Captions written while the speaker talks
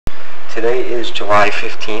Today is July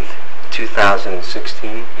 15th,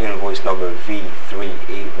 2016, invoice number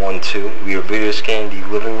V3812. We are video scanning the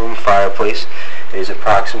living room fireplace. It is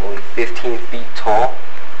approximately 15 feet tall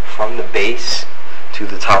from the base to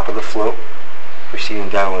the top of the float. Proceeding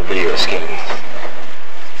down with video scanning.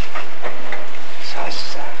 What size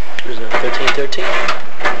is that? Is it 1313?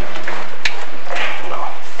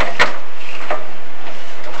 No.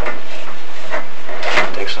 I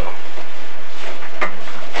don't think so.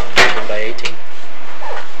 18 by 18?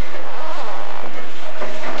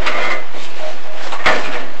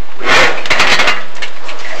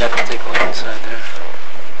 I'd have to take a look inside there.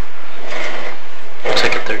 Looks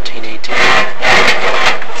like a 1318.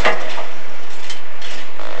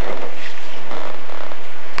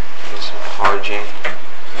 There's some harging.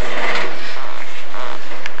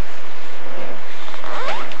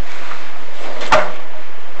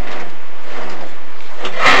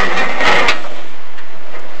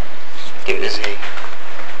 There is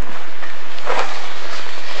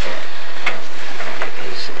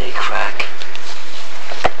a crack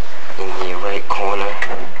in the right corner.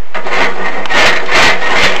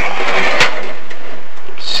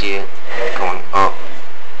 You can see it going up.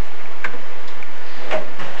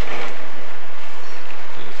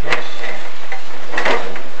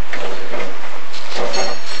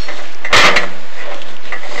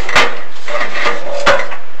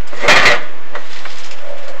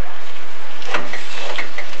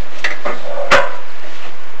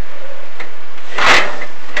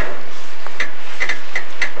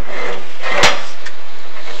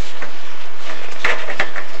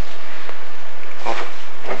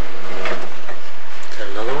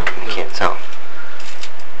 Can't tell.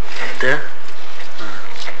 There?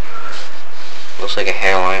 Looks like a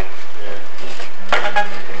hairline. Yeah.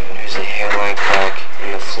 There's a hairline crack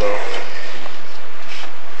in the floor.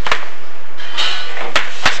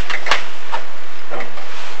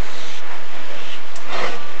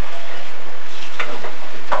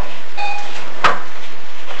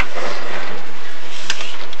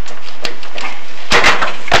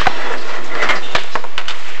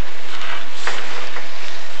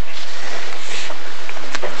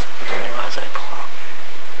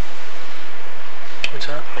 What's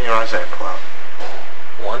that? How many rods did I pull out?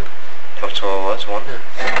 One? That's all it was? One? Yeah.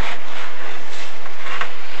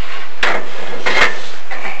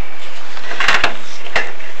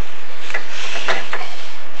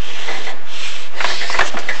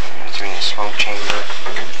 Entering the smoke chamber.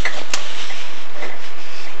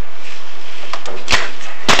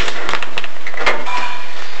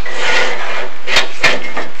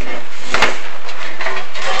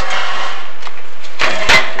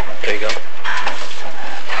 There you go.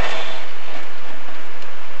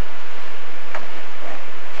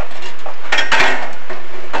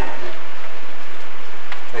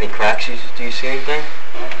 Any cracks? Do you see anything?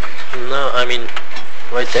 No, I mean,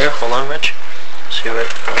 right there. Hold on, Rich. See right,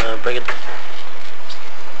 bring it.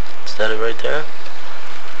 Is that it right there?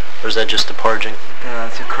 Or is that just the parging? No,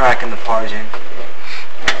 it's a crack in the parging.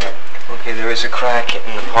 Okay, there is a crack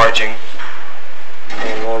in the parging.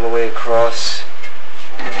 And all the way across,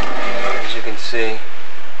 as you can see.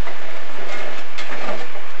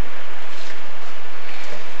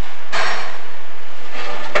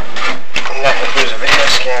 And that concludes the video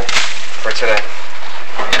scan for today.